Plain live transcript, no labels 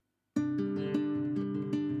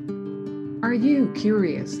Are you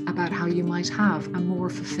curious about how you might have a more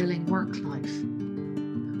fulfilling work life?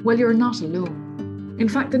 Well, you're not alone. In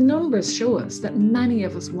fact, the numbers show us that many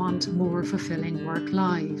of us want more fulfilling work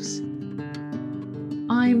lives.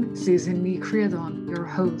 I'm Susan Ní Chríodáin, your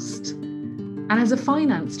host, and as a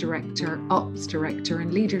finance director, ops director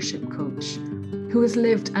and leadership coach who has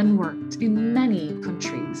lived and worked in many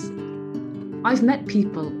countries, I've met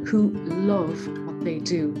people who love what they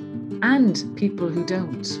do and people who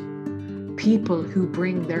don't. People who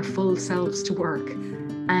bring their full selves to work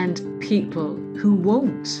and people who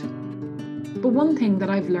won't. But one thing that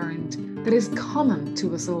I've learned that is common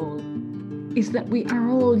to us all is that we are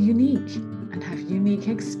all unique and have unique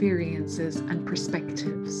experiences and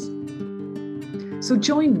perspectives. So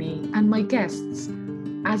join me and my guests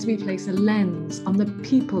as we place a lens on the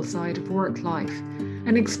people side of work life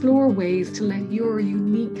and explore ways to let your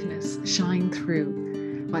uniqueness shine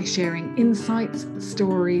through by sharing insights,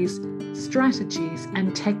 stories, strategies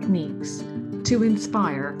and techniques to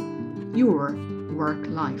inspire your work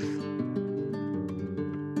life.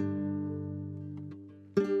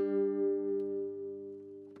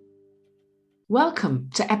 Welcome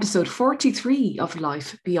to episode 43 of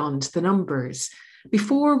Life Beyond the Numbers.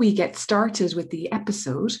 Before we get started with the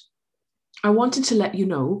episode, I wanted to let you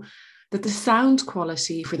know that the sound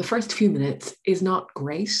quality for the first few minutes is not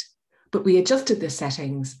great, but we adjusted the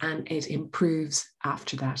settings and it improves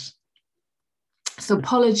after that. So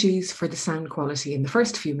apologies for the sound quality in the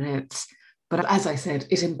first few minutes, but as I said,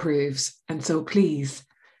 it improves. And so please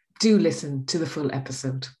do listen to the full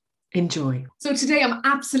episode. Enjoy. So today I'm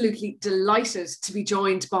absolutely delighted to be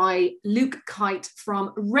joined by Luke Kite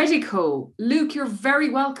from Redico. Luke, you're very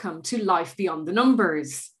welcome to Life Beyond the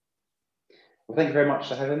Numbers. Well, thank you very much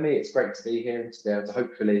for having me. It's great to be here and to be able to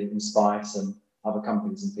hopefully inspire some other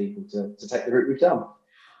companies and people to take the route we've done.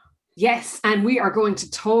 Yes, and we are going to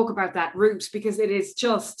talk about that route because it is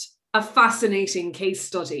just a fascinating case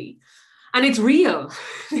study. And it's real.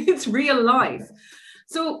 It's real life.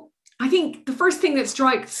 So I think the first thing that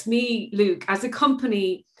strikes me, Luke, as a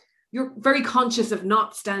company, you're very conscious of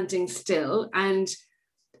not standing still. And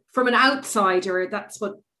from an outsider, that's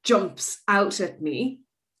what jumps out at me.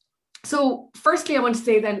 So firstly, I want to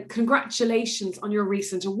say then, congratulations on your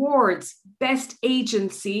recent awards. Best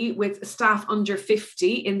Agency with Staff Under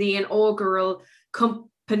 50 in the inaugural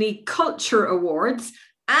Company Culture Awards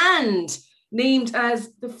and named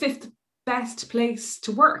as the 5th best place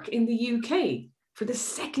to work in the UK for the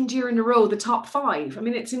second year in a row, the top 5. I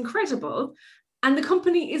mean, it's incredible. And the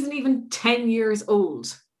company isn't even 10 years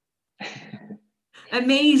old.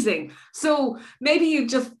 Amazing. So maybe you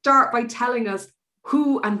just start by telling us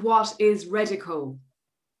who and what is Redico?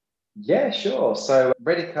 Yeah, sure. So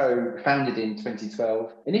Redico, founded in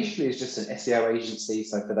 2012, initially is just an SEO agency.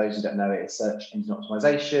 So for those who don't know it, it's search engine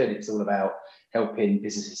optimization. It's all about helping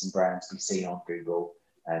businesses and brands be seen on Google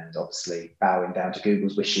and obviously bowing down to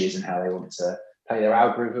Google's wishes and how they want to play their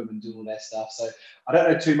algorithm and do all their stuff. So I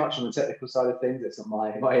don't know too much on the technical side of things. It's not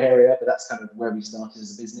my area, but that's kind of where we started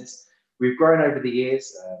as a business. We've grown over the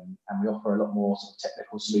years and we offer a lot more sort of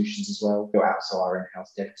technical solutions as well. Go out to our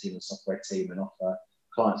in-house dev team and software team and offer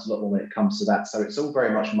clients a lot more when it comes to that. So it's all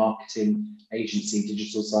very much marketing, agency,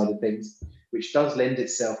 digital side of things, which does lend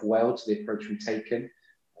itself well to the approach we've taken.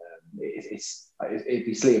 It'd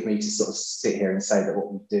be silly of me to sort of sit here and say that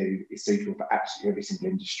what we do is suitable for absolutely every single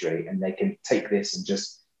industry and they can take this and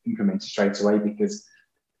just implement it straight away, because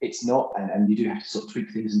it's not, and you do have to sort of tweak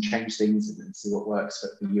things and change things and see what works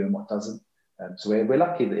for you and what doesn't. So we're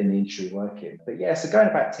lucky that in the industry we're working. But yeah, so going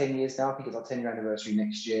about 10 years now, I think it's our 10-year anniversary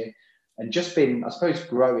next year, and just been, I suppose,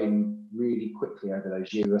 growing really quickly over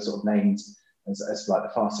those years. We're sort of named as like the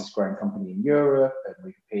fastest growing company in Europe, and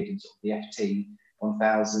we've appeared in sort of the FT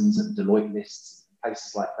 1000s and Deloitte lists,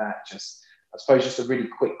 places like that. Just, I suppose, just a really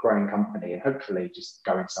quick growing company and hopefully just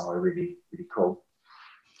going somewhere really, really cool.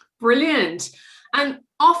 Brilliant. And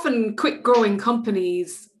often quick growing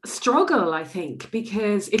companies struggle, I think,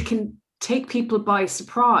 because it can take people by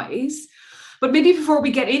surprise. But maybe before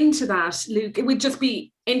we get into that, Luke, it would just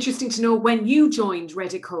be interesting to know when you joined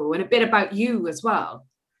Redico and a bit about you as well.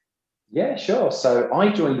 Yeah, sure. So I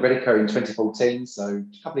joined Redico in 2014, so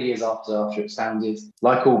a couple of years after it was founded.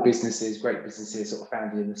 Like all businesses, great businesses sort of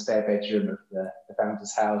founded in the spare bedroom of the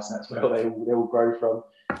founder's house, and that's where they all grow from.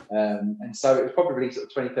 And so it was probably sort of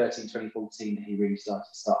 2013, 2014 that he really started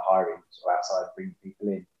to hiring sort of outside and bringing people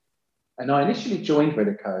in. And I initially joined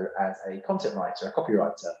Redico as a content writer, a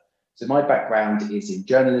copywriter. So my background is in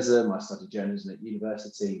journalism. I studied journalism at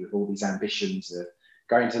university with all these ambitions of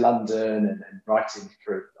going to London and writing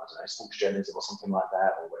for, I don't know, sports journalism or something like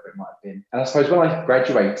that, or whatever it might have been. And I suppose when I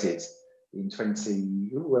graduated, in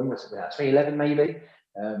 2011 maybe.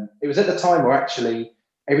 It was at the time where actually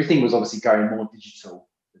everything was obviously going more digital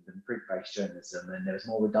than print-based journalism, and there was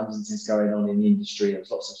more redundancies going on in the industry. There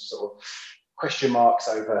was lots of sort of question marks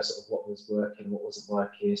over sort of what was working, what wasn't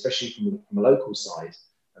working, especially from a local side.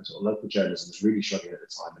 And sort of local journalism was really struggling at the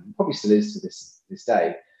time, and probably still is to this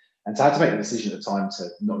day. And so I had to make the decision at the time to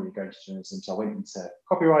not really go into journalism. So I went into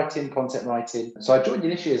copywriting, content writing. So I joined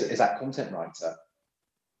initially as that content writer.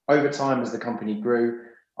 Over time, as the company grew,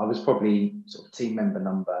 I was probably sort of team member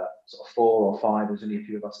number sort of 4 or 5. There was only a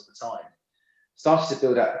few of us at the time. Started to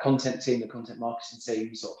build out the content team, the content marketing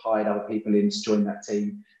team, sort of hired other people in to join that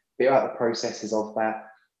team, built out the processes of that.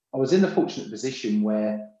 I was in the fortunate position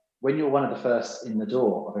where when you're one of the first in the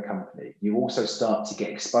door of a company, you also start to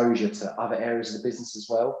get exposure to other areas of the business as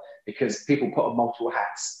well, because people put on multiple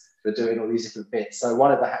hats for doing all these different bits. So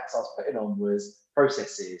one of the hats I was putting on was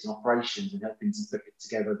processes and operations and helping to put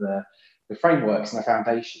together the frameworks and the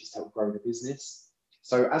foundations to help grow the business.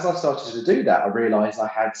 So as I started to do that, I realized I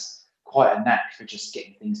had quite a knack for just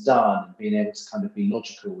getting things done and being able to kind of be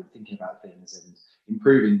logical and thinking about things and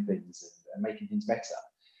improving things and making things better.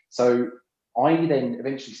 So I then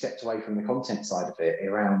eventually stepped away from the content side of it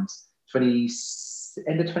around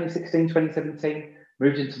end of 2016, 2017,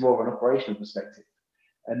 moved into more of an operational perspective.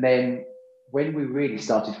 And then when we really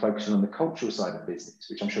started focusing on the cultural side of business,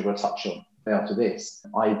 which I'm sure we'll touch on after this,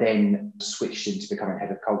 I then switched into becoming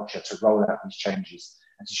head of culture to roll out these changes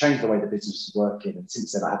and to change the way the business is working. And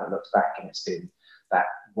since then, I haven't looked back, and it's been that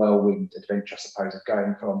whirlwind adventure, I suppose, of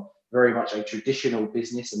going from very much a traditional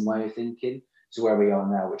business and way of thinking to where we are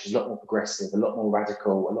now, which is a lot more progressive, a lot more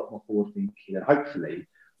radical, a lot more forward-thinking, and hopefully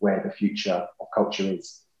where the future of culture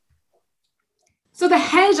is. So the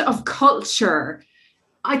head of culture,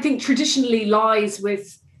 I think traditionally lies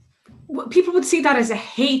with, people would see that as a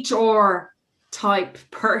HR type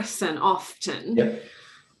person often. Yep.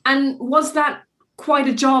 And was that quite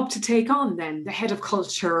a job to take on then, the head of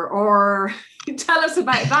culture? Or tell us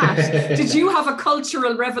about that. Did you have a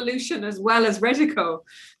cultural revolution as well as Redico?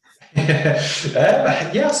 Yeah,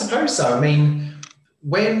 I suppose so. I mean,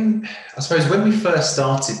 when we first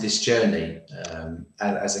started this journey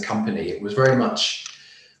as a company, it was very much,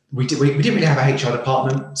 we didn't really have a HR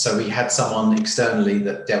department, so we had someone externally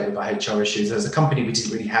that dealt with our HR issues. As a company, we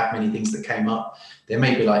didn't really have many things that came up. There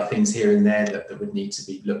may be like things here and there that would need to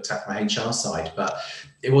be looked at from a HR side, but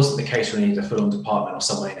it wasn't the case where we needed a full-on department or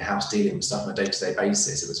someone in the house dealing with stuff on a day-to-day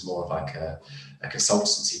basis. It was more of like a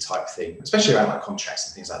consultancy type thing, especially around like contracts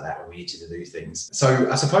and things like that, when we needed to do things. So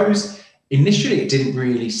I suppose initially it didn't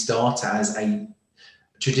really start as a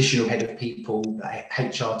traditional head of people,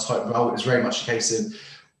 HR type role. It was very much a case of,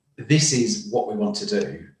 this is what we want to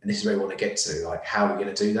do and this is where we want to get to, like, how are we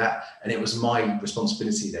going to do that? And it was my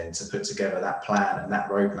responsibility then to put together that plan and that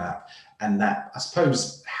roadmap and that, I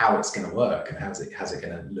suppose, how it's going to work and how's it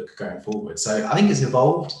going to look going forward. So I think it's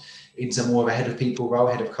evolved into more of a head of people role,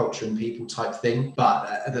 head of culture and people type thing.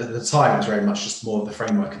 But at the time, it was very much just more of the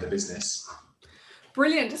framework of the business.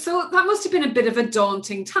 Brilliant. So that must have been a bit of a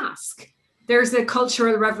daunting task. There's a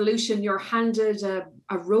cultural revolution. You're handed a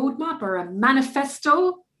roadmap or a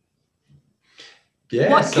manifesto. Yeah.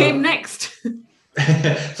 What came next?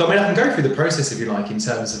 So, I mean, I can go through the process, if you like, in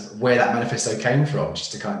terms of where that manifesto came from,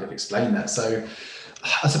 just to kind of explain that. So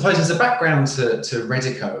I suppose as a background to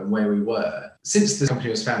Redico and where we were, since the company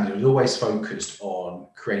was founded, it was always focused on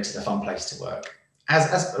creating a fun place to work.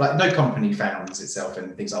 As like no company founds itself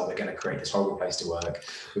and thinks, oh, we're going to create this horrible place to work.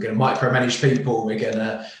 We're going to micromanage people. We're going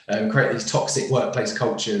to create these toxic workplace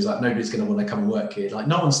cultures. Like, nobody's going to want to come and work here. Like,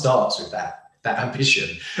 no one starts with that ambition.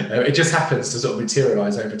 It just happens to sort of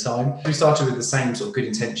materialize over time. We started with the same sort of good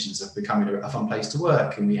intentions of becoming a fun place to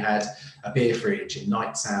work, and we had a beer fridge and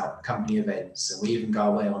nights out and company events, and we even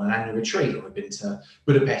go away on an annual retreat. We've been to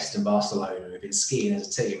Budapest and Barcelona, we've been skiing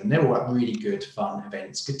as a team, and they're all like really good fun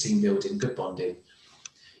events, good team building, good bonding.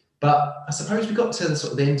 But I suppose we got to the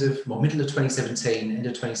sort of the middle of 2017, end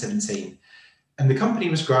of 2017, and the company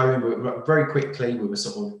was growing very quickly. We were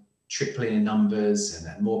sort of tripling in numbers, and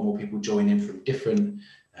then more and more people joining from different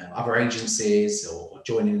other agencies, or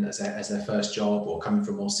joining as their first job, or coming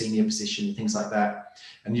from a more senior position, things like that.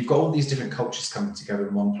 And you've got all these different cultures coming together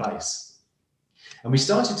in one place. And we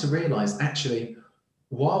started to realize, actually,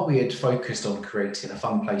 while we had focused on creating a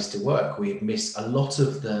fun place to work, we had missed a lot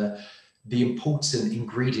of the important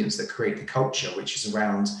ingredients that create the culture, which is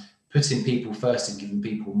around putting people first and giving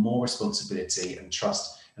people more responsibility and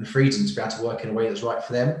trust and freedom to be able to work in a way that's right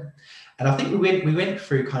for them. And I think we went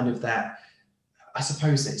through kind of that, I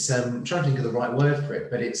suppose it's, I'm trying to think of the right word for it,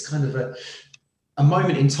 but it's kind of a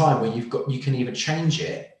moment in time where you can either change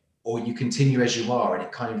it or you continue as you are, and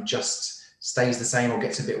it kind of just stays the same or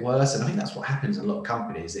gets a bit worse. And I think that's what happens in a lot of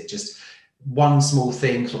companies. It just, one small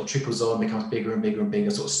thing sort of trickles on, becomes bigger and bigger and bigger,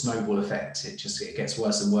 sort of snowball effect. It gets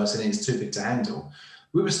worse and worse, and it's too big to handle.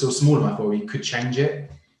 We were still small enough where we could change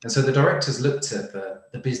it. And so the directors looked at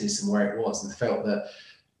the business and where it was and felt that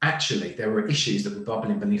actually there were issues that were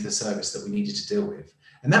bubbling beneath the surface that we needed to deal with.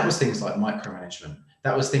 And that was things like micromanagement.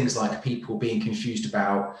 That was things like people being confused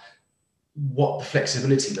about what the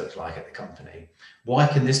flexibility looked like at the company. Why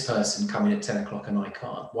can this person come in at 10 o'clock and I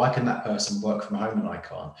can't? Why can that person work from home and I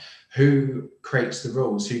can't? Who creates the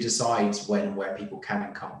rules? Who decides when and where people can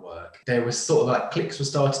and can't work? There was sort of like cliques were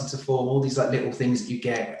starting to form, all these like little things that you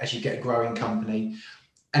get as you get a growing company.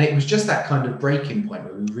 And it was just that kind of breaking point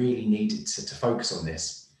where we really needed to focus on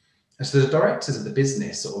this. And so the directors of the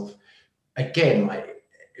business sort of, again, like,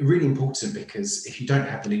 really important, because if you don't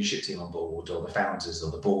have the leadership team on board, or the founders or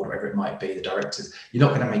the board, whatever it might be, the directors, you're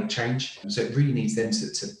not going to make change. So it really needs them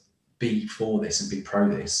to be for this and be pro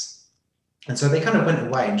this. And so they kind of went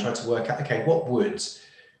away and tried to work out, okay, what would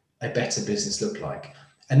a better business look like?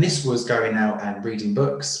 And this was going out and reading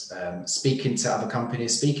books, speaking to other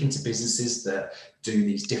companies, speaking to businesses that do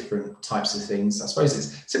these different types of things. I suppose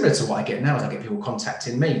it's similar to what I get now, as I get people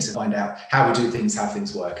contacting me to find out how we do things, how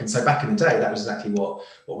things work. And so back in the day, that was exactly what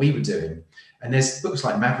we were doing. And there's books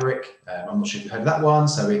like Maverick. I'm not sure if you've heard of that one.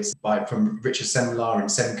 So it's from Richard Semler and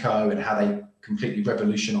Semco, and how they completely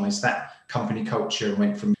revolutionized that company culture and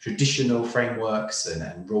went from traditional frameworks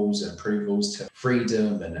and rules and approvals to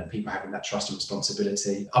freedom and people having that trust and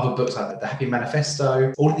responsibility. Other books like the Happy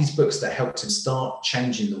Manifesto, all of these books that helped to start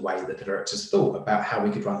changing the way that the directors thought about how we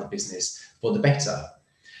could run the business for the better.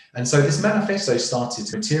 And so this manifesto started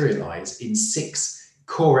to materialize in 6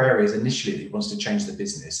 core areas initially that he wanted to change the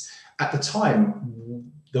business. At the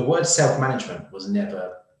time, the word self-management was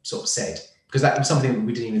never sort of said, because that was something that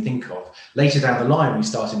we didn't even think of. Later down the line, we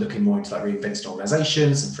started looking more into like reinventing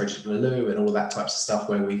organizations and Frederick Laloux and all of that types of stuff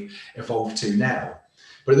where we've evolved to now.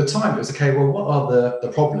 But at the time, it was, okay, well, what are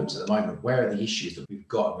the problems at the moment? Where are the issues that we've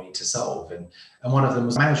got and we need to solve? And one of them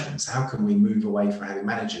was management. So how can we move away from having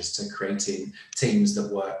managers to creating teams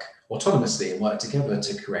that work autonomously and work together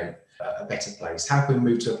to create a better place? How can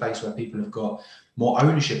we move to a place where people have got more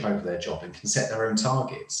ownership over their job and can set their own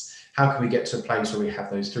targets? How can we get to a place where we have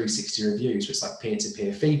those 360 reviews, where it's like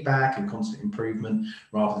peer-to-peer feedback and constant improvement,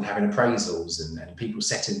 rather than having appraisals and people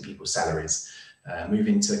setting people's salaries,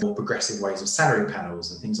 moving to more progressive ways of salary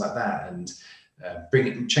panels and things like that, and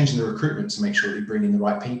changing the recruitment to make sure that you bring in the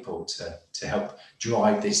right people to help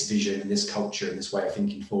drive this vision and this culture and this way of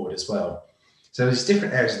thinking forward as well. So there's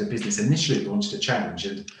different areas of the business initially we wanted to change,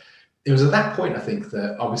 and it was at that point, I think,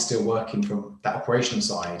 that I was still working from that operational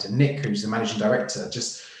side, and Nick, who's the managing director,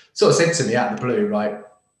 just sort of said to me out of the blue, like,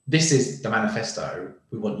 this is the manifesto,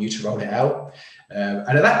 we want you to roll it out.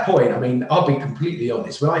 And at that point, I mean, I'll be completely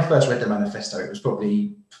honest, when I first read the manifesto, it was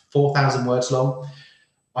probably 4,000 words long.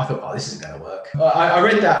 I thought, oh, this isn't going to work. I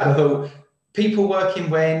read that and I thought, people working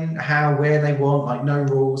when, how, where they want, like no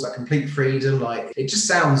rules, like complete freedom, like it just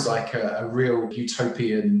sounds like a real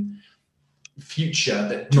utopian future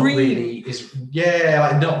that not really is,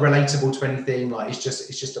 like not relatable to anything. Like it's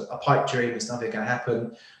just a pipe dream. It's nothing going to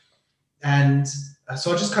happen. And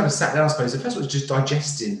so I just kind of sat down, I suppose. At first, I was just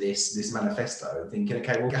digesting this manifesto and thinking,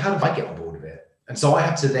 okay, well, how do I get on board with it? And so I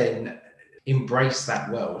had to then embrace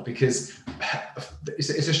that world, because it's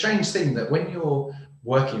a strange thing that when you're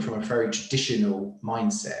working from a very traditional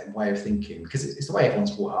mindset and way of thinking, because it's the way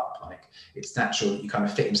everyone's brought up, like it's natural that you kind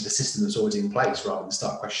of fit into the system that's already in place rather than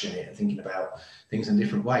start questioning it and thinking about things in a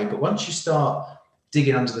different way. But once you start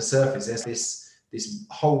digging under the surface, there's this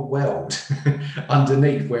whole world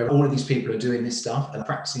underneath where all of these people are doing this stuff and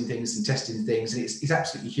practicing things and testing things. And it's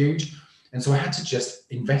absolutely huge. And so I had to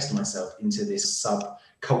just invest myself into this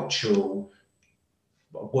subcultural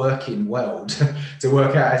working world to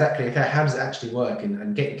work out exactly, okay, how does it actually work,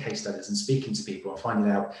 and getting case studies and speaking to people and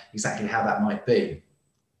finding out exactly how that might be.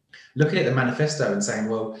 Looking at the manifesto and saying,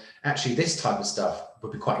 well, actually this type of stuff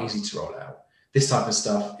would be quite easy to roll out. This type of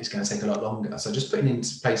stuff is going to take a lot longer. So just putting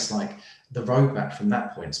into place like the roadmap from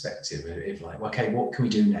that point perspective of like, okay, what can we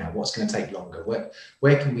do now? What's going to take longer?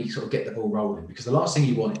 Where can we sort of get the ball rolling? Because the last thing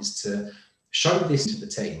you want is to show this to the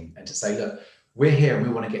team and to say, look, we're here and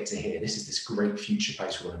we want to get to here. This is this great future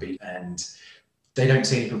place we want to be. And they don't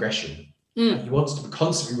see any progression. You want to be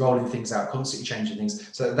constantly rolling things out, constantly changing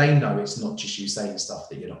things, so that they know it's not just you saying stuff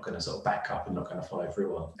that you're not going to sort of back up and not going to follow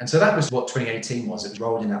through on. And so that was what 2018 was. It was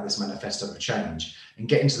rolling out this manifesto of change and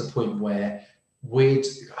getting to the point where we'd,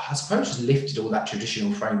 I suppose, just lifted all that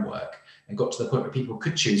traditional framework and got to the point where people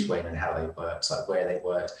could choose when and how they worked, like where they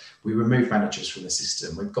worked. We removed managers from the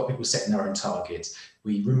system. We've got people setting their own targets.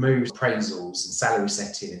 We removed appraisals and salary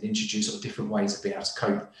setting and introduced sort of different ways of being able to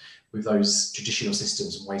cope with those traditional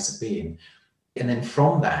systems and ways of being. And then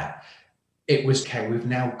from that, it was, okay, we've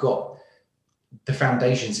now got the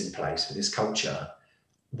foundations in place for this culture.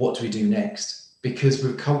 What do we do next? Because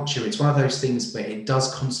with culture, it's one of those things where it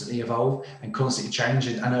does constantly evolve and constantly change.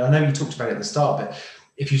 And I know you talked about it at the start, but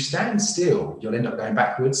if you stand still, you'll end up going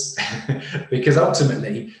backwards because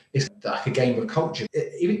ultimately it's like a game of culture.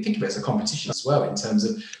 Even think of it as a competition as well, in terms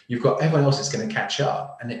of you've got everyone else that's going to catch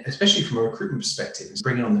up. And especially from a recruitment perspective, it's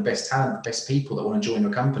bringing on the best talent, the best people that want to join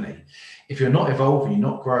your company. If you're not evolving, you're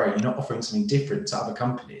not growing, you're not offering something different to other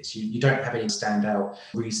companies, you don't have any standout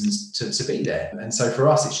reasons to be there. And so for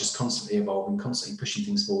us, it's just constantly evolving, constantly pushing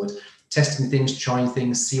things forward, testing things, trying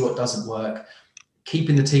things, see what doesn't work,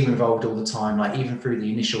 keeping the team involved all the time. Like even through the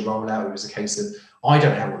initial rollout, it was a case of, I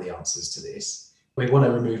don't have all the answers to this. We want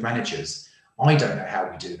to remove managers. I don't know how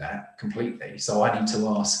we do that completely. So I need to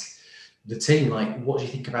ask the team, like, what do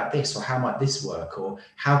you think about this? Or how might this work? Or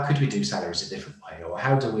how could we do salaries a different way? Or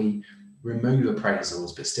how do we remove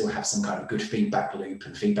appraisals but still have some kind of good feedback loop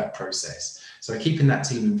and feedback process? So keeping that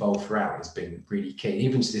team involved throughout has been really key.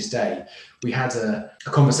 Even to this day, we had a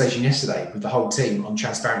conversation yesterday with the whole team on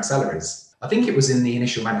transparent salaries. I think it was in the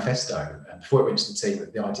initial manifesto, and before it went to the team,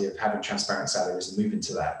 the idea of having transparent salaries and moving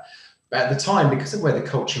to that. But at the time, because of where the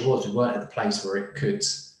culture was, we weren't at the place where it could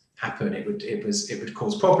happen. It would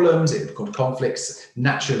cause problems, it would cause conflicts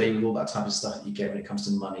naturally with all that type of stuff that you get when it comes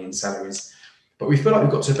to money and salaries. But we feel like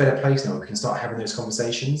we've got to a better place now where we can start having those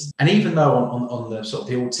conversations. And even though on the sort of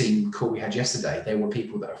the all team call we had yesterday, there were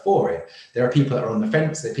people that are for it. There are people that are on the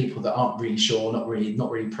fence. There are people that aren't really sure, not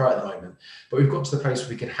really pro at the moment. But we've got to the place where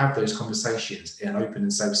we can have those conversations in an open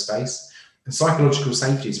and safe space. And psychological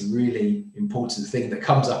safety is a really important thing that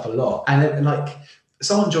comes up a lot. And like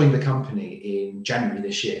someone joined the company in January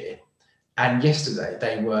this year, and yesterday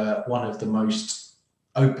they were one of the most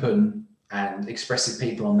open and expressive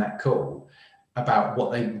people on that call about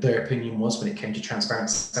what their opinion was when it came to transparent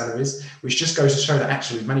salaries, which just goes to show that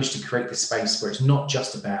actually we've managed to create this space where it's not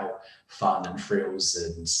just about fun and frills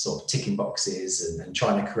and sort of ticking boxes and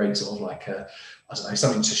trying to create sort of like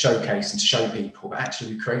something to showcase and to show people, but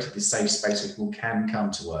actually we've created this safe space where people can come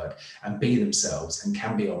to work and be themselves and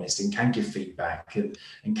can be honest and can give feedback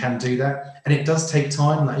and can do that. And it does take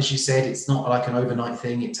time. Like, as you said, it's not like an overnight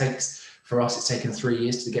thing. For us, it's taken 3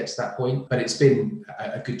 years to get to that point, but it's been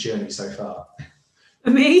a good journey so far.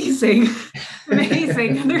 Amazing.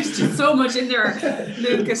 And there's just so much in there,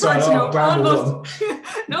 Luke. It's hard to know almost.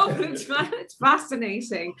 No, but it's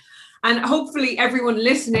fascinating. And hopefully everyone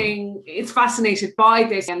listening is fascinated by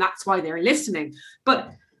this, and that's why they're listening.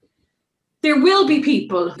 But there will be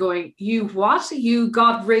people going, you what? You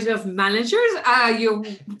got rid of managers? You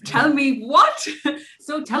tell me what?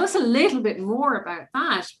 So tell us a little bit more about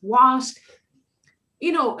that.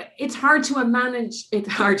 It's hard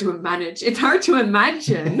to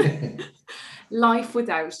imagine life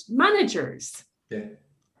without managers. Yeah.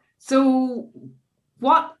 So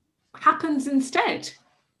what happens instead?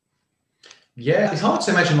 Yeah, it's hard to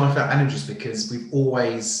imagine life without managers because we've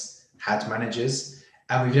always had managers.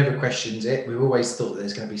 And we've never questioned it. We've always thought that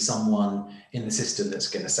there's going to be someone in the system that's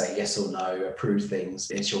going to say yes or no, approve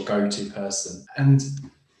things. It's your go-to person. And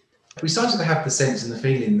we started to have the sense and the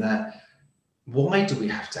feeling that why do we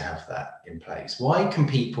have to have that in place? Why can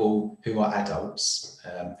people who are adults,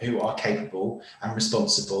 who are capable and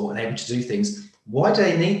responsible and able to do things, why do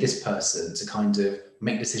they need this person to kind of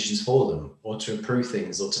make decisions for them or to approve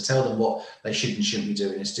things or to tell them what they should and shouldn't be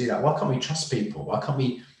doing and to do that? Why can't we trust people? Why can't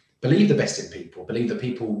we believe the best in people, believe that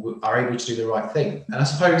people are able to do the right thing? And I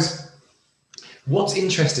suppose what's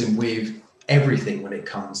interesting with everything when it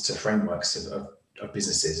comes to frameworks of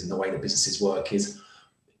businesses and the way that businesses work is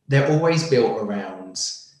they're always built around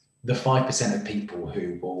the 5% of people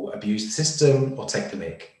who will abuse the system or take the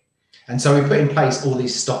mick. And so we put in place all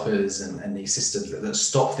these stoppers and these systems that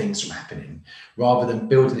stop things from happening, rather than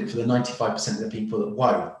building it for the 95% of the people that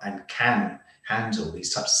won't and can handle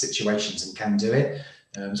these types of situations and can do it.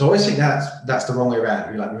 So I always think that's the wrong way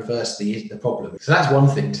around. We like reverse the problem. So that's one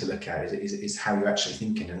thing to look at is how you're actually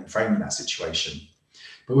thinking and framing that situation.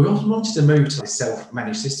 But we also wanted to move to a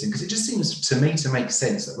self-managed system because it just seems to me to make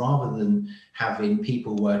sense that rather than having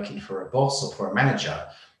people working for a boss or for a manager,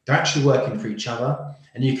 they're actually working for each other.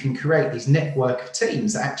 And you can create these network of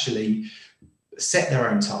teams that actually set their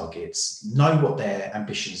own targets, know what their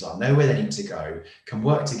ambitions are, know where they need to go, can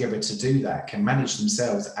work together to do that, can manage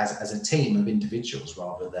themselves as a team of individuals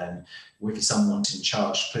rather than with someone in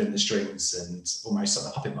charge pulling the strings and almost like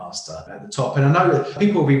the puppet master at the top. And I know that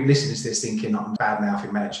people will be listening to this thinking I'm bad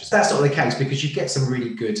mouthing managers. That's not the case, because you get some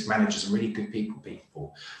really good managers and really good people.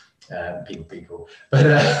 But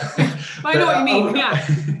I know what you mean.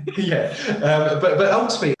 But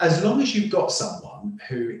ultimately, as long as you've got someone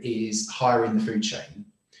who is higher in the food chain,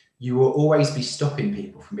 you will always be stopping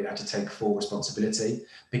people from being able to take full responsibility,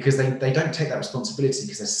 because they don't take that responsibility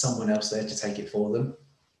because there's someone else there to take it for them.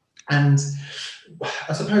 And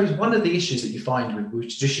I suppose one of the issues that you find with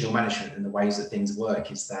traditional management and the ways that things work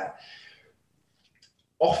is that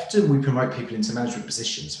often we promote people into management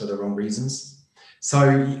positions for the wrong reasons. So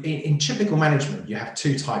in typical management, you have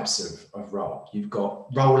two types of role. You've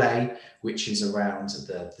got role A, which is around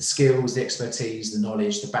the skills, the expertise, the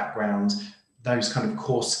knowledge, the background, those kind of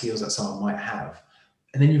core skills that someone might have.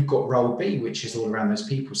 And then you've got role B, which is all around those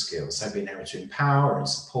people skills. So being able to empower and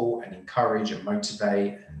support and encourage and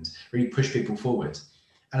motivate and really push people forward.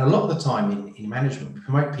 And a lot of the time in management, we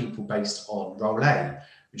promote people based on role A,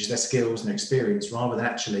 which is their skills and their experience, rather than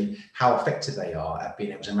actually how effective they are at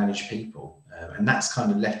being able to manage people. And that's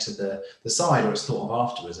kind of left to the side, or it's thought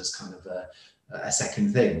of afterwards as kind of a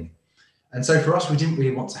second thing. And so for us, we didn't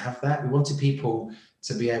really want to have that. We wanted people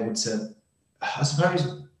to be able to, I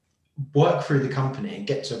suppose, work through the company and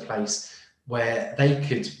get to a place where they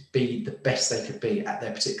could be the best they could be at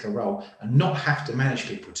their particular role and not have to manage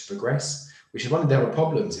people to progress, which is one of their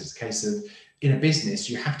problems. It's a case of, in a business,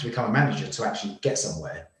 you have to become a manager to actually get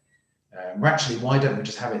somewhere. Why don't we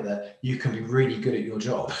just have it that you can be really good at your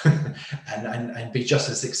job and be just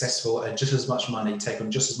as successful and just as much money, take on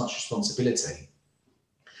just as much responsibility.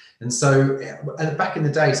 And so back in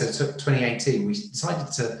the day, so 2018, we decided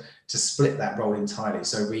to split that role entirely.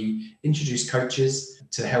 So we introduced coaches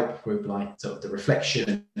to help with like sort of the reflection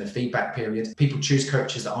and the feedback period. People choose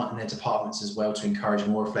coaches that aren't in their departments as well to encourage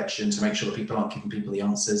more reflection, to make sure that people aren't giving people the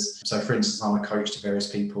answers. So for instance, I'm a coach to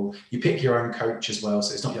various people. You pick your own coach as well.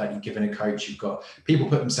 So it's not like you're given a coach. You've got people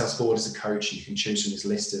put themselves forward as a coach, and you can choose from this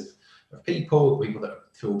list of people that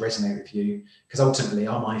feel resonate with you. Because ultimately,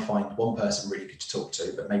 I might find one person really good to talk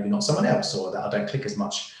to, but maybe not someone else, or that I don't click as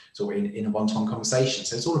much sort of in a one-to-one conversation.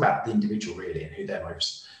 So it's all about the individual really and who they're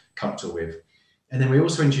most comfortable with. And then we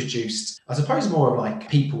also introduced, I suppose, more of like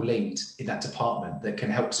people lead in that department that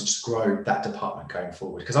can help to just grow that department going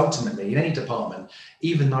forward. Because ultimately, in any department,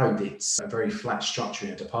 even though it's a very flat structure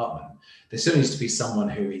in a department, there still needs to be someone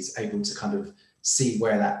who is able to kind of see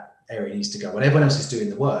where that area needs to go. When everyone else is doing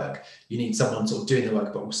the work, you need someone sort of doing the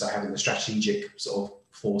work, but also having the strategic sort of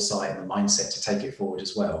foresight and the mindset to take it forward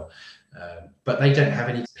as well. But they don't have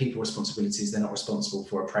any people responsibilities. They're not responsible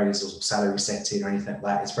for appraisals or salary setting or anything like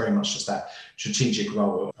that. It's very much just that strategic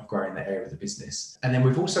role of growing that area of the business. And then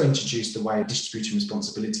we've also introduced a way of distributing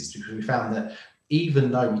responsibilities, because we found that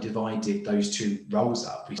even though we divided those two roles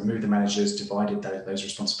up, we removed the managers, divided those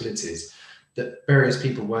responsibilities, that various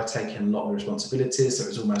people were taking a lot of responsibilities. So it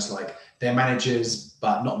was almost like they're managers,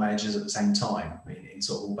 but not managers at the same time, in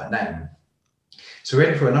sort of all but name. So we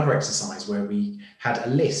went for another exercise where we had a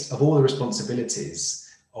list of all the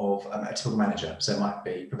responsibilities of a typical manager. So it might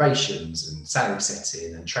be probations and salary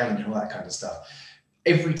setting and training and all that kind of stuff.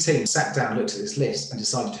 Every team sat down, looked at this list and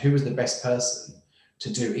decided who was the best person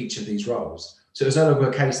to do each of these roles. So it was no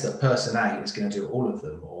longer a case that person A is going to do all of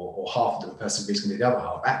them, or half of them, person B is going to do the other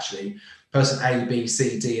half. Actually, person A, B,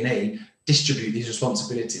 C, D, and E distribute these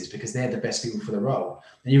responsibilities because they're the best people for the role.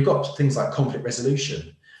 And you've got things like conflict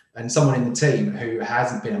resolution, and someone in the team who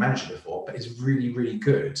hasn't been a manager before, but is really, really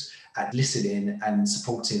good at listening and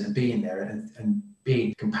supporting and being there and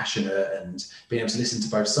being compassionate and being able to listen to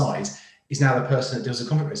both sides, is now the person that deals with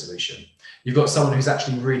conflict resolution. You've got someone who's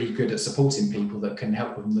actually really good at supporting people that can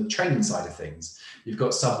help with the training side of things. You've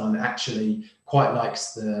got someone that actually quite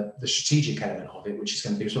likes the strategic element of it, which is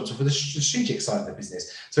going to be responsible for the strategic side of the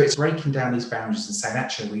business. So it's breaking down these boundaries and saying,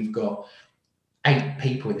 actually, we've got 8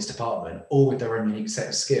 people in this department, all with their own unique set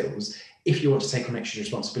of skills. If you want to take on extra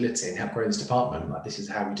responsibility and help grow this department, like, this is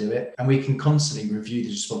how we do it. And we can constantly review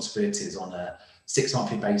these responsibilities on a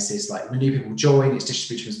 6-monthly basis. Like, when new people join, it's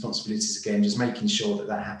distributing responsibilities again, just making sure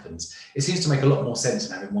that happens. It seems to make a lot more sense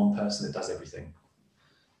than having one person that does everything.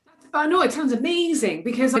 I know, it sounds amazing,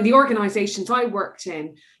 because in the organizations I worked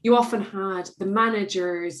in, you often had the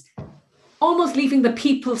managers almost leaving the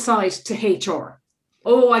people side to HR.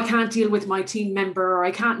 Oh, I can't deal with my team member, or I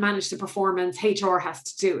can't manage the performance, HR has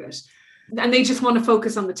to do it. and they just want to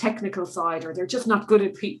focus on the technical side, or they're just not good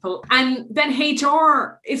at people. And then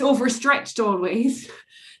HR is overstretched always.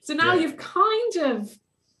 So now you've kind of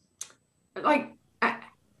like,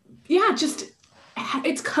 just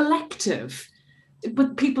it's collective,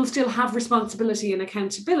 but people still have responsibility and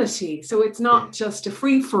accountability. So it's not just a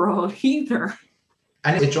free for all either.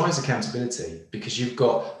 And it drives accountability because you've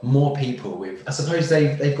got more people with, I suppose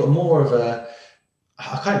they've got more of a,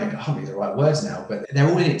 I can't think of the right words now, but they're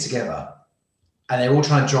all in it together. And they're all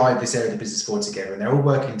trying to drive this area of the business forward together. And they're all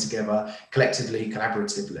working together collectively,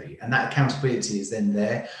 collaboratively. And that accountability is then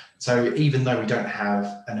there. So even though we don't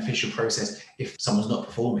have an official process, if someone's not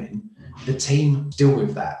performing, the team deal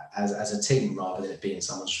with that as a team rather than it being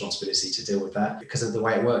someone's responsibility to deal with that. Because of the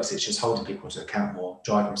way it works, it's just holding people to account more,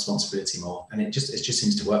 driving responsibility more. And it just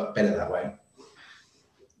seems to work better that way.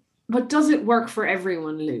 But does it work for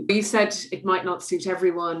everyone, Luke? You said it might not suit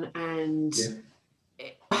everyone. And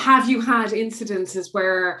have you had incidences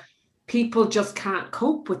where people just can't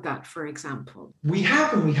cope with that, for example? We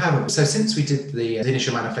have and we haven't. So since we did the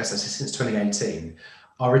initial manifesto, so since 2018,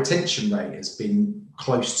 our retention rate has been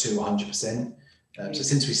close to 100%. So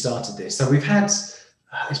since we started this, so we've had,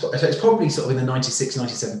 it's probably sort of in the 96,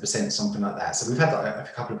 97%, something like that. So we've had like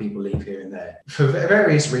a couple of people leave here and there for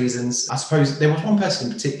various reasons. I suppose there was one person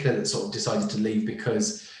in particular that sort of decided to leave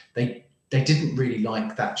because they didn't really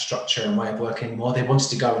like that structure and way of working anymore. They wanted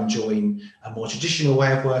to go and join a more traditional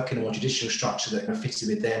way of working, a more traditional structure that fitted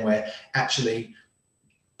with them, where actually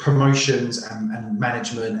promotions and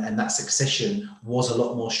management and that succession was a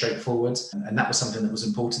lot more straightforward. And that was something that was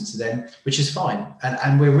important to them, which is fine.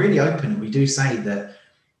 And we're really open. We do say that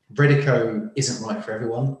Redico isn't right for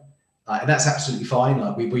everyone. And that's absolutely fine.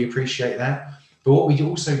 Like we appreciate that. But what we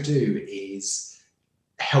also do is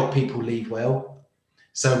help people leave well.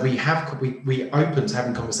 So we open to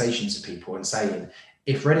having conversations with people and saying,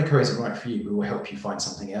 if Redico isn't right for you, we will help you find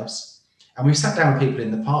something else. And we've sat down with people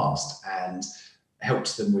in the past and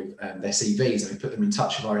helped them with their CVs, and we put them in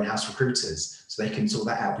touch with our in-house recruiters so they can sort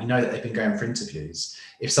that out. We know that they've been going for interviews.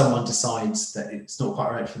 If someone decides that it's not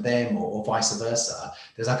quite right for them or vice versa,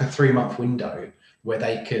 there's like a 3-month window where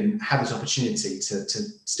they can have this opportunity to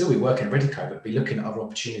still be working at Redico, but be looking at other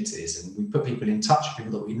opportunities. And we put people in touch with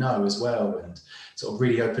people that we know as well, and sort of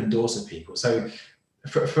really open doors with people. So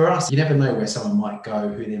for us, you never know where someone might go,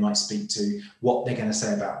 who they might speak to, what they're going to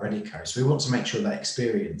say about Redico. So we want to make sure that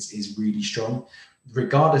experience is really strong.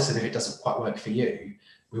 Regardless of if it doesn't quite work for you,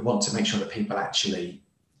 we want to make sure that people actually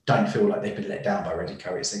don't feel like they've been let down by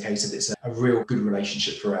Redico. It's a case of it's a real good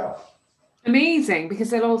relationship throughout. Amazing,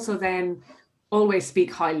 because they'll also then always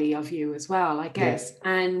speak highly of you as well, I guess.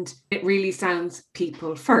 Yeah. And it really sounds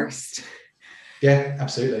people first. Yeah,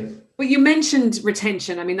 absolutely. Well, you mentioned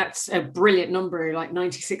retention. I mean, that's a brilliant number, like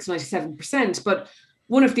 96, 97%. But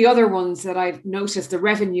one of the other ones that I've noticed, the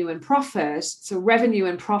revenue and profit. So revenue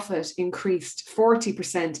and profit increased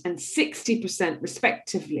 40% and 60%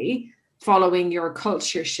 respectively following your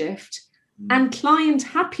culture shift. And client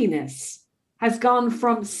happiness has gone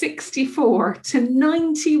from 64 to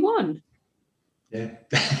 91. Yeah.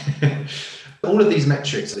 All of these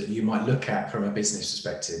metrics that you might look at from a business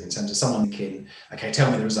perspective in terms of someone thinking, okay,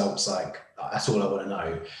 tell me the results, like that's all I want to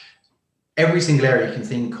know. Every single area you can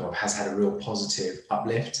think of has had a real positive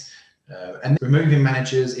uplift. And removing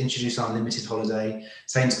managers, introducing unlimited holiday,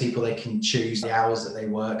 saying to people they can choose the hours that they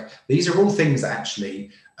work. These are all things that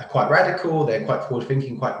actually are quite radical, they're quite forward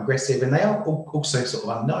thinking, quite progressive, and they are also sort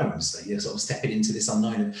of unknowns. So you're sort of stepping into this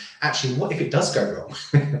unknown of actually, what if it does go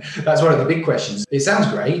wrong? That's one of the big questions. It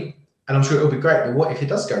sounds great, and I'm sure it'll be great, but what if it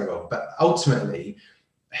does go wrong? But ultimately,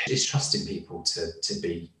 it's trusting people to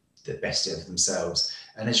be the best of themselves.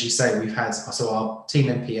 And as you say, we've had, so our team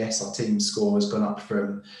NPS, our team score has gone up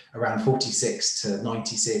from around 46 to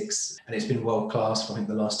 96, and it's been world class for I think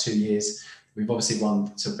the last 2 years. We've obviously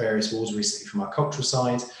won some various awards recently from our cultural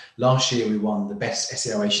side. Last year, we won the best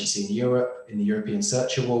SEO agency in Europe in the European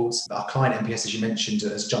Search Awards. Our client NPS, as you mentioned,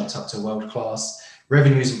 has jumped up to world class.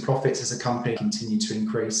 Revenues and profits as a company continue to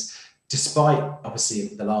increase, despite obviously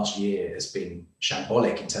the last year has been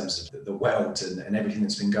shambolic in terms of the world and everything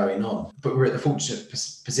that's been going on. But we're at the fortunate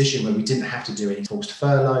position where we didn't have to do any forced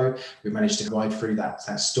furlough. We managed to ride through that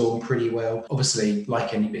storm pretty well. Obviously,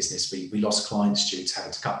 like any business, we lost clients due to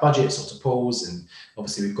having to cut budgets or to pause. And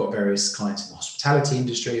obviously we've got various clients in the hospitality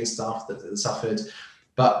industry and stuff that suffered.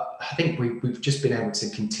 But I think we've just been able to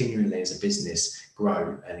continually as a business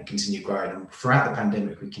grow and continue growing. And throughout the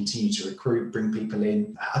pandemic, we continue to recruit, bring people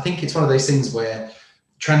in. I think it's one of those things where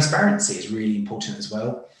transparency is really important as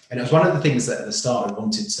well. And it was one of the things that at the start we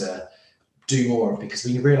wanted to do more of, because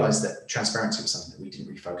we realised that transparency was something that we didn't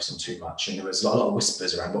really focus on too much, and there was a lot of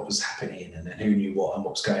whispers around what was happening and then who knew what and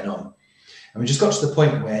what was going on. And we just got to the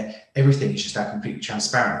point where everything is just now completely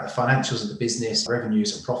transparent. The financials of the business,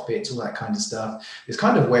 revenues and profits, all that kind of stuff. It's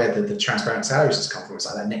kind of where the transparent salaries has come from. It's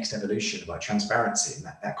like that next evolution of like transparency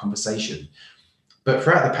and that conversation. But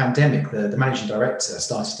throughout the pandemic, the managing director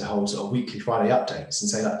started to hold sort of weekly Friday updates and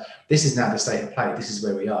say, like, this is now the state of play. This is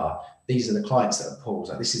where we are. These are the clients that are pulled.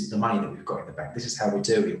 Like, this is the money that we've got in the bank. This is how we're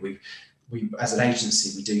doing. We, as an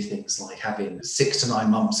agency, we do things like having 6 to 9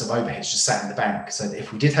 months of overheads just sat in the bank. So that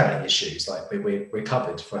if we did have any issues, like we're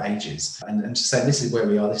covered for ages. And just saying, this is where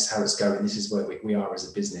we are, this is how it's going, this is where we are as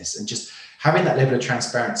a business. And just having that level of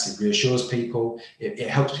transparency reassures people. It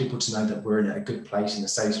helps people to know that we're in a good place, in a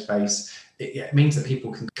safe space. It means that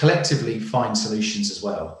people can collectively find solutions as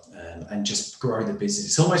well, and just grow the business.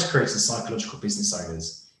 It's almost creating psychological business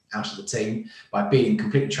owners out of the team by being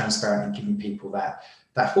completely transparent and giving people that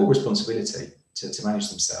full responsibility to manage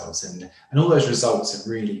themselves. And all those results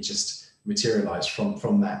have really just materialized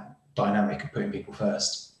from that dynamic of putting people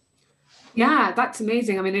first. Yeah, that's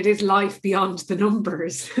amazing. I mean, it is life beyond the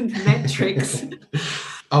numbers and the metrics. And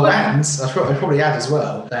I'd probably add as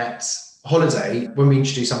well that holiday, when we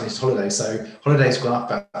introduced some of these holidays, so holidays have gone up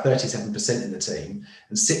about 37% in the team,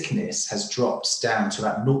 and sickness has dropped down to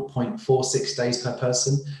about 0.46 days per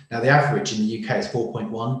person. Now, the average in the UK is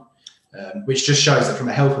 4.1. Which just shows that from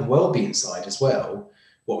a health and well-being side as well,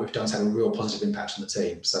 what we've done is have a real positive impact on the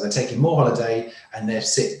team. So they're taking more holiday and they're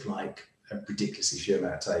sick like a ridiculously few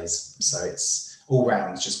amount of days. So it's all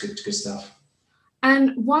round just good stuff.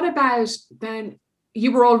 And what about then?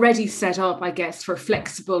 You were already set up, I guess, for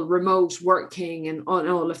flexible remote working and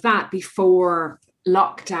all of that before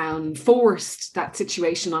lockdown forced that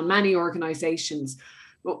situation on many organizations.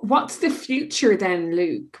 What's the future then,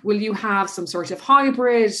 Luke? Will you have some sort of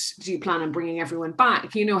hybrid? Do you plan on bringing everyone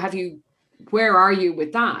back? Where are you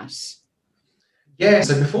with that? Yeah,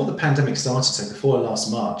 so before the pandemic started, so before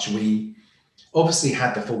last March, we obviously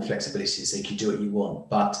had the full flexibility so you could do what you want,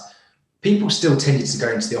 but people still tended to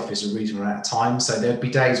go into the office a reasonable amount of time. So there'd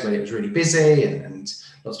be days where it was really busy and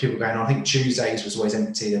lots of people going on. I think Tuesdays was always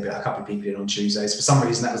empty. There'd be a couple of people in on Tuesdays. For some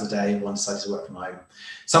reason, that was the day everyone decided to work from home.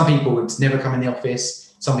 Some people would never come in the office.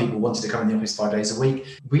 Some people wanted to come in the office 5 days a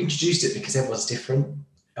week. We introduced it because everyone's different.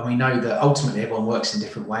 And we know that ultimately everyone works in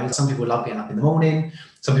different ways. Some people love getting up in the morning.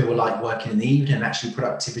 Some people like working in the evening, and actually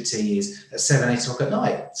productivity is at 7, 8 o'clock at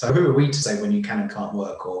night. So who are we to say when you can and can't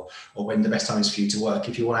work, or when the best time is for you to work?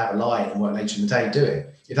 If you want to have a lie and work later in the day, do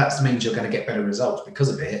it. If that means you're going to get better results because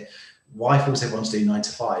of it, why force everyone to do 9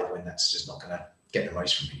 to 5 when that's just not going to get the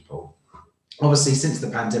most from people? Obviously, since the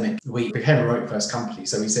pandemic, we became a remote first company.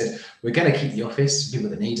 So we said, we're going to keep the office for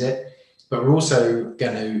people that need it, but we're also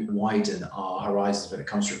going to widen our horizons when it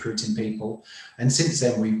comes to recruiting people. And since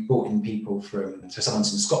then, we've brought in people so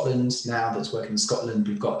someone's in Scotland now that's working in Scotland.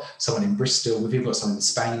 We've got someone in Bristol. We've got someone in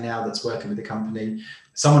Spain now that's working with the company.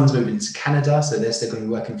 Someone's moving to Canada, so they're still going to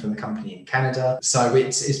be working from the company in Canada. So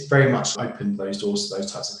it's very much opened those doors to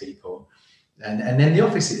those types of people. And then the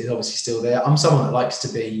office is obviously still there. I'm someone that likes to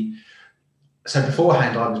be. So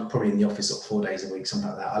beforehand, I was probably in the office 4 days a week, something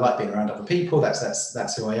like that. I like being around other people.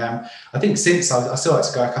 That's who I am. I think since I still like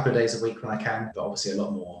to go a couple of days a week when I can, but obviously a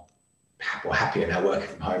lot more happier now working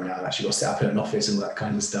from home now. I've actually got to set up in an office and all that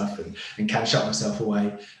kind of stuff and can shut myself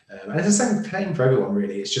away. And it's the same thing for everyone,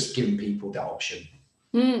 really. It's just giving people that option.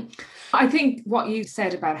 I think what you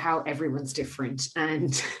said about how everyone's different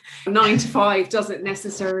and 9 to 5 doesn't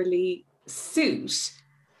necessarily suit.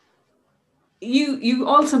 You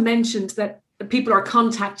also mentioned that people are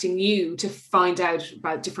contacting you to find out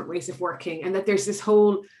about different ways of working, and that there's this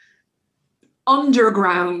whole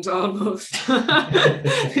underground almost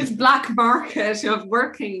this black market of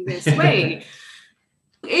working this way.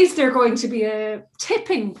 Is there going to be a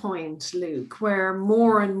tipping point, Luke, where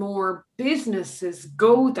more and more businesses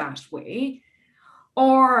go that way?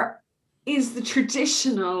 Or is the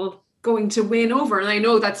traditional going to win over? And I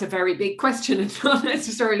know that's a very big question and not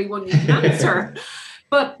necessarily one you can answer.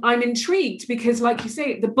 But I'm intrigued because, like you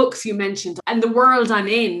say, the books you mentioned and the world I'm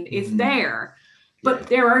in is there. But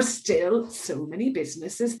there are still so many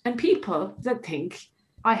businesses and people that think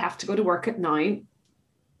I have to go to work at 9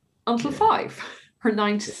 until 5 or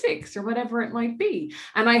 9 to 6 or whatever it might be.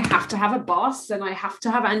 And I have to have a boss and I have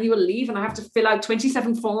to have annual leave and I have to fill out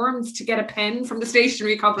 27 forms to get a pen from the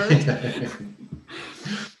stationery cupboard.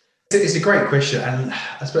 It's a great question, and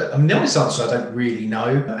the honest answer, I don't really know,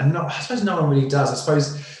 and I suppose no one really does. I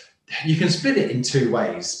suppose you can split it in two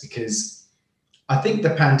ways, because I think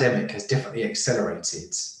the pandemic has definitely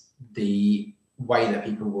accelerated the way that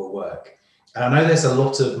people will work. And I know there's a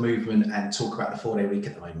lot of movement and talk about the 4-day week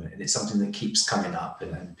at the moment, and it's something that keeps coming up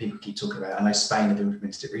and people keep talking about it. I know Spain have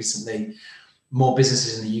implemented it recently. More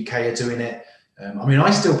businesses in the UK are doing it. I mean, I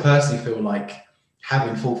still personally feel like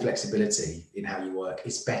having full flexibility in how you work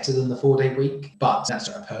is better than the 4-day week, but that's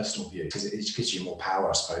a personal view because it gives you more power,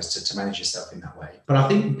 I suppose, to manage yourself in that way. But I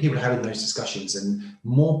think people are having those discussions, and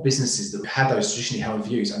more businesses that had those traditionally held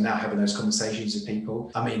views are now having those conversations with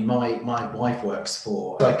people. I mean, my wife works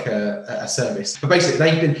for like a service, but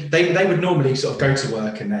basically they would normally sort of go to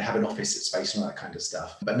work and they have an office space and all that kind of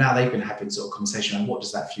stuff. But now they've been having sort of conversation on what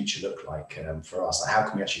does that future look like for us? Like, how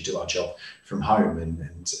can we actually do our job from home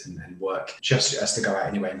and work just to go out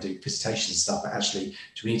anyway and do visitations and stuff, but actually,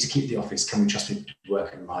 do we need to keep the office? Can we trust people to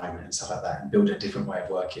work from home and stuff like that, and build a different way of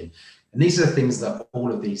working? And these are the things that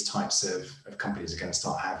all of these types of companies are going to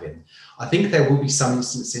start having. I think there will be some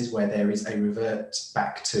instances where there is a revert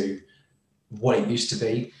back to what it used to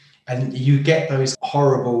be, and you get those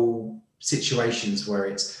horrible situations where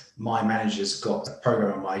it's my manager's got a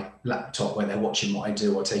program on my laptop where they're watching what I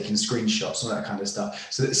do or taking screenshots and all that kind of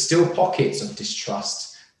stuff. So there's still pockets of distrust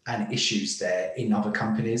and issues there in other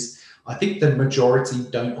companies. I think the majority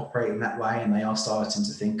don't operate in that way, and they are starting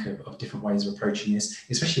to think of different ways of approaching this,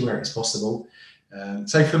 especially where it's possible.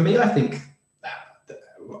 So for me, I think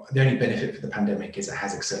the only benefit for the pandemic is it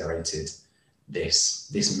has accelerated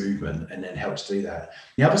this movement and then helped do that.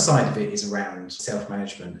 The other side of it is around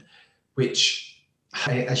self-management, which,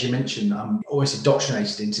 as you mentioned, I'm always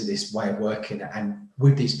indoctrinated into this way of working and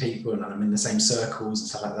with these people, and I'm in the same circles and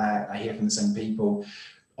stuff like that, and I hear from the same people.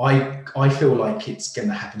 I feel like it's going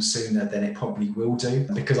to happen sooner than it probably will do,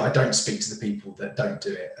 because I don't speak to the people that don't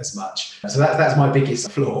do it as much. So that's my biggest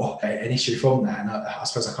flaw, an issue from that. And I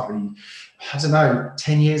suppose I can't really, I don't know,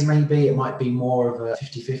 10 years maybe, it might be more of a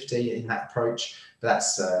 50-50 in that approach. But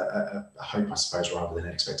that's a hope, I suppose, rather than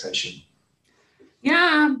an expectation.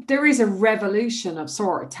 Yeah, there is a revolution of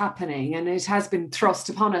sorts happening, and it has been thrust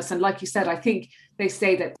upon us. And like you said, I think they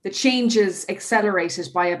say that the changes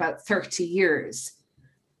accelerated by about 30 years.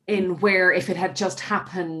 In where if it had just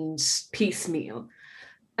happened piecemeal.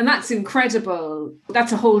 And that's incredible.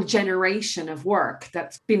 That's a whole generation of work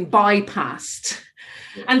that's been bypassed.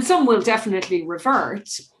 Yeah. And some will definitely revert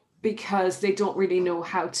because they don't really know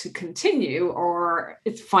how to continue, or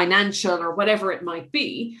it's financial or whatever it might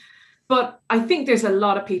be. But I think there's a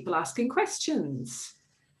lot of people asking questions,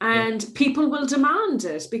 and people will demand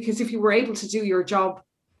it, because if you were able to do your job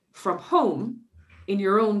from home in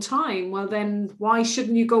your own time, well then why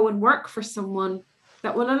shouldn't you go and work for someone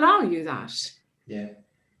that will allow you that? Yeah.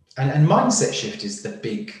 And mindset shift is the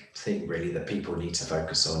big thing really that people need to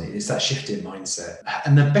focus on. It's that shift in mindset.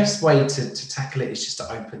 And the best way to tackle it is just to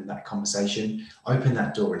open that conversation, open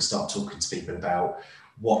that door and start talking to people about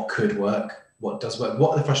what could work, what does work,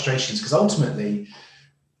 what are the frustrations, because ultimately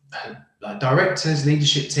directors,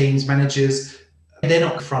 leadership teams, managers, they're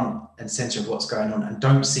not front and center of what's going on and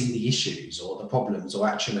don't see the issues or the problems, or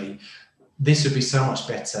actually this would be so much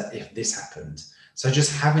better if this happened. So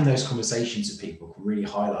just having those conversations with people can really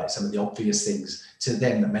highlight some of the obvious things to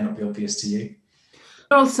them that may not be obvious to you.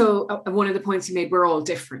 Also, one of the points you made, we're all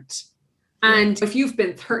different. And if you've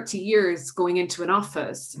been 30 years going into an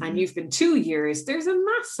office and you've been 2 years, there's a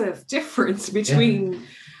massive difference between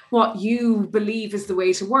what you believe is the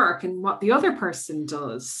way to work and what the other person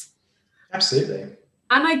does. Absolutely.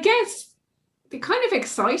 And I guess the kind of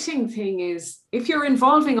exciting thing is if you're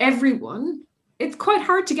involving everyone, it's quite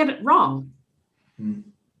hard to get it wrong. Mm.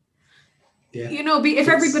 Yeah. You know, if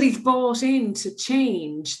everybody's bought into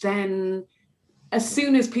change, then as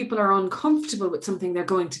soon as people are uncomfortable with something, they're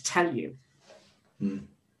going to tell you. Mm.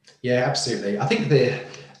 Yeah, absolutely. I think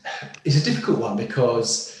it's a difficult one,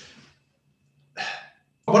 because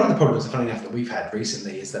one of the problems, funny enough, that we've had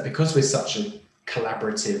recently is that because we're such a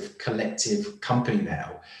collaborative, collective company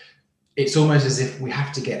now, it's almost as if we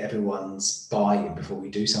have to get everyone's buy-in before we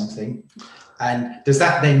do something. And does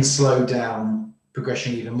that then slow down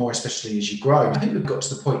progression even more, especially as you grow? I think we've got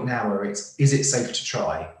to the point now where is it safe to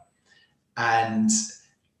try? And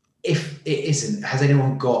if it isn't, has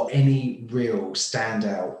anyone got any real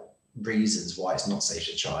standout reasons why it's not safe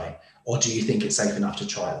to try? Or do you think it's safe enough to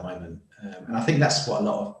try at the moment? And I think that's what a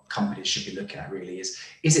lot of companies should be looking at really is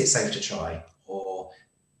it safe to try? Or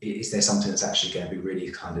is there something that's actually going to be really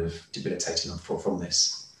kind of debilitating from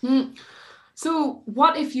this? So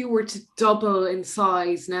what if you were to double in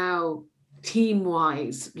size now,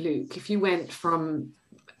 team-wise, Luke? If you went from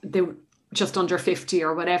the just under 50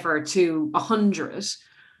 or whatever to 100,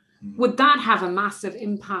 would that have a massive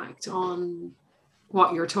impact on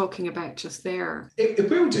what you're talking about just there. It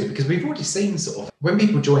will do, because we've already seen sort of when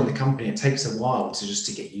people join the company, it takes a while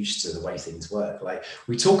to get used to the way things work. Like,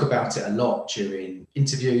 we talk about it a lot during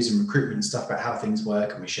interviews and recruitment and stuff about how things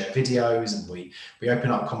work, and we share videos and we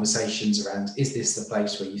open up conversations around, is this the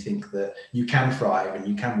place where you think that you can thrive and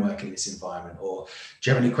you can work in this environment? Or do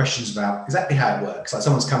you have any questions about exactly how it works? Like,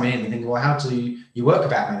 someone's coming in and thinking, well, how do you work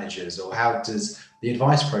about managers, or how does the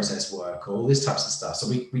advice process work, or all these types of stuff? So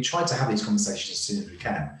we try to have these conversations as soon as we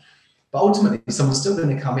can. But ultimately, someone's still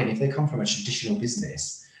going to come in, if they come from a traditional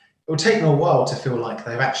business, it will take them a while to feel like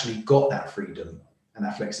they've actually got that freedom and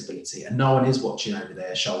that flexibility, and no one is watching over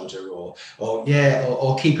their shoulder or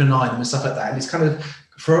keeping an eye on them and stuff like that. And it's kind of,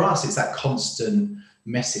 for us, it's that constant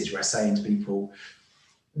message we're saying to people,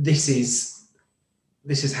 this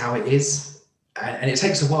is how it is. And it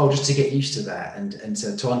takes a while just to get used to that and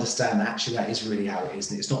to understand that actually that is really how it is.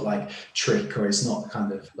 And it's not like trick, or it's not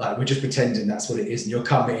kind of like we're just pretending that's what it is and you'll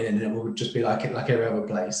come in and it will just be like every other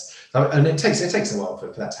place. So, and it takes a while for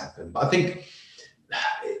that to happen. But I think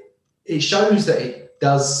it shows that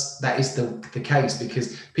that is the case,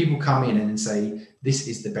 because people come in and say, this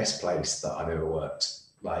is the best place that I've ever worked.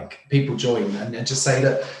 Like, people join and just say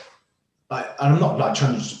that. And I'm not like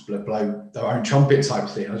trying to just blow their own trumpet type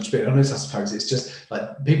thing. I'm just being honest, I suppose. It's just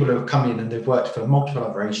like people who have come in and they've worked for multiple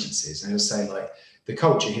other agencies, and they'll say like, the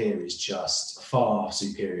culture here is just far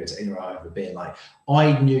superior to anywhere I've ever been. Like,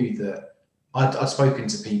 I knew that I'd spoken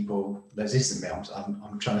to people. This isn't me.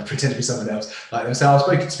 I'm trying to pretend to be someone else. Like, they'll say, I've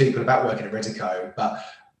spoken to people about working at Redico, but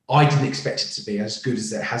I didn't expect it to be as good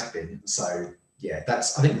as it has been. So yeah, I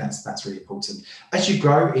think that's really important. As you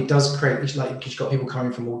grow, it does create, like, because you've got people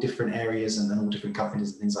coming from all different areas and then all different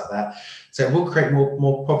companies and things like that. So it will create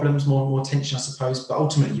more problems, more tension, I suppose. But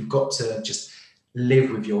ultimately, you've got to just live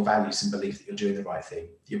with your values and believe that you're doing the right thing.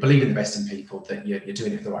 You believe in the best in people, that you're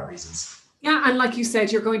doing it for the right reasons. Yeah, and like you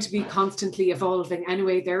said, you're going to be constantly evolving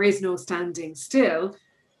anyway. There is no standing still.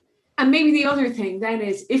 And maybe the other thing then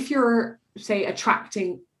is, if you're, say,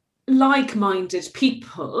 attracting like-minded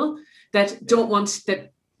people that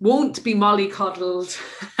won't be mollycoddled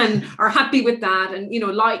and are happy with that and,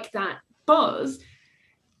 like that buzz,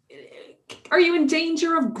 are you in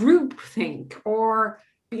danger of groupthink or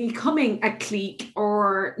becoming a clique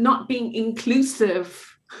or not being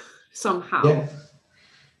inclusive somehow?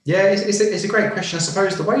 Yeah, it's a great question. I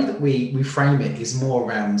suppose the way that we frame it is more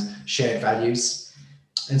around shared values.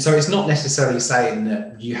 And so it's not necessarily saying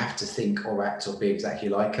that you have to think or act or be exactly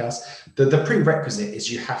like us. The prerequisite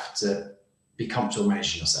is you have to be comfortable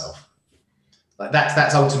managing yourself. Like,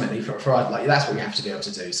 that's ultimately for like, that's what you have to be able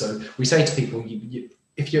to do. So we say to people,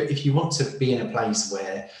 if you want to be in a place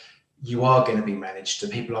where you are going to be managed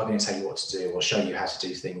and people are going to tell you what to do or show you how to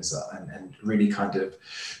do things and really kind of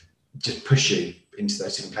just push you into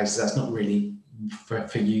those different places, that's not really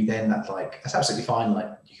for you, then that's absolutely fine.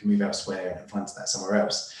 Like, you can move elsewhere and find that somewhere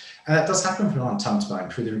else. And that does happen from time to time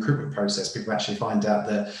through the recruitment process. People actually find out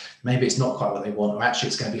that maybe it's not quite what they want, or actually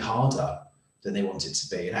it's going to be harder than they want it to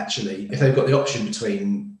be. And actually, if they've got the option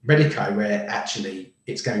between Redico, where actually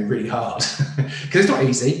it's going to be really hard, because it's not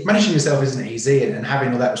easy. Managing yourself isn't easy, and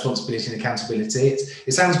having all that responsibility and accountability,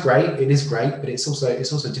 it sounds great, it is great, but it's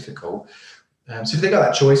also difficult. So if they got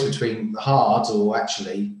that choice between hard or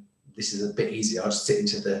actually this is a bit easier, I'll just sit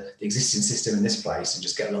into the existing system in this place and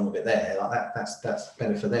just get along with it there, like that's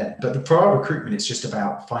better for them. But for our recruitment, it's just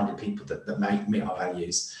about finding people that meet our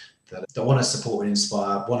values, that want to support and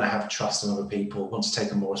inspire, want to have trust in other people, want to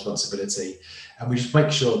take on more responsibility. And we just make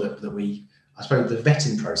sure that we, I suppose the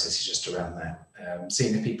vetting process is just around that,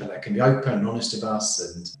 seeing the people that can be open and honest with us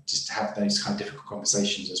and just have those kind of difficult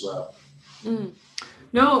conversations as well.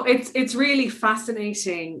 No, it's really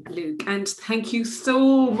fascinating, Luke, and thank you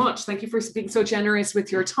so much. Thank you for being so generous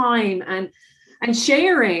with your time and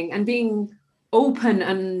sharing and being open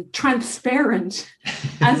and transparent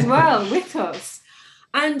as well with us.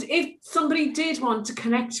 And if somebody did want to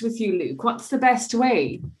connect with you, Luke, what's the best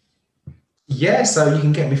way? Yeah, so you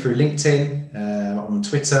can get me through LinkedIn, on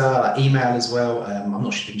Twitter, email as well. I'm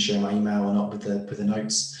not sure if you can share my email or not with the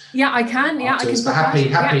notes. Yeah, I can. Yeah, I can. But happy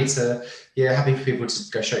for people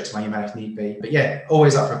to go straight to my email if need be. But yeah,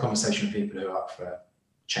 always up for a conversation with people who are up for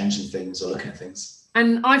changing things or looking at things.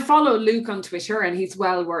 And I follow Luke on Twitter, and he's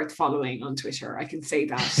well worth following on Twitter. I can say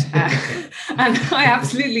that. And I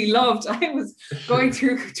absolutely loved, I was going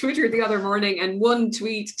through Twitter the other morning and one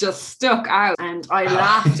tweet just stuck out and I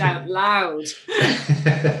laughed out loud.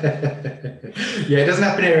 Yeah, it doesn't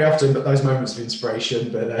happen very often, but those moments of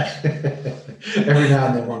inspiration, but every now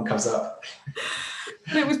and then one comes up.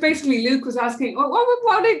 And it was basically Luke was asking, what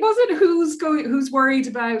was it? Who's worried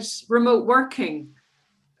about remote working?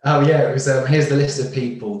 Oh yeah, it was here's the list of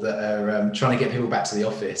people that are trying to get people back to the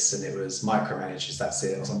office, and it was micromanagers, that's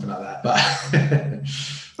it, or something like that.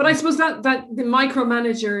 But I suppose that the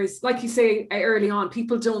micromanagers, like you say early on,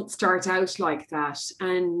 people don't start out like that.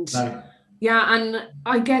 And no. Yeah, and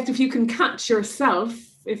I guess if you can catch yourself,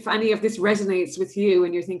 if any of this resonates with you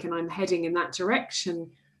and you're thinking I'm heading in that direction,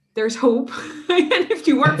 there's hope. And if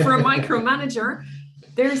you work for a micromanager,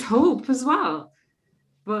 there's hope as well.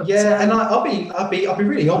 But yeah, and I'll be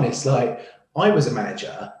really honest. Like, I was a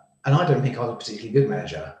manager, and I don't think I was a particularly good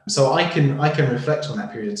manager. So I can reflect on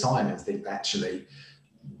that period of time and think, actually,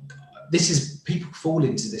 people fall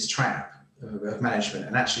into this trap of management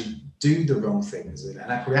and actually do the wrong things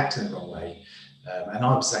and react in the wrong way. And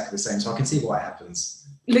I'm exactly the same, so I can see why it happens.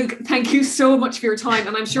 Luke, thank you so much for your time,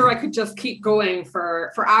 and I'm sure I could just keep going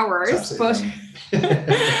for hours, but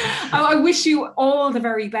I wish you all the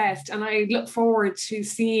very best, and I look forward to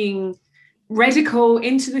seeing Redico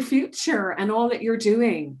into the future and all that you're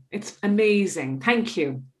doing. It's amazing. Thank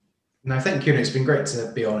you. No, thank you. It's been great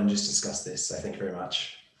to be on and just discuss this, so thank you very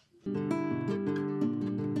much.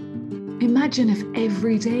 Imagine if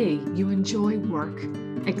every day you enjoy work,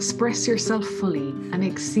 express yourself fully, and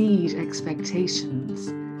exceed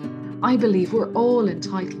expectations. I believe we're all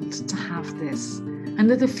entitled to have this, and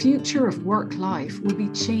that the future of work life will be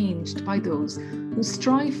changed by those who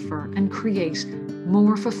strive for and create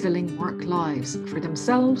more fulfilling work lives for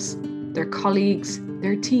themselves, their colleagues,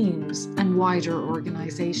 their teams, and wider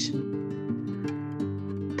organisation.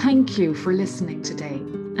 Thank you for listening today,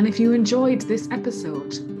 and if you enjoyed this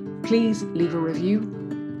episode, please leave a review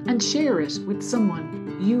and share it with someone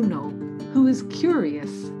you know who is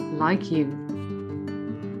curious like you.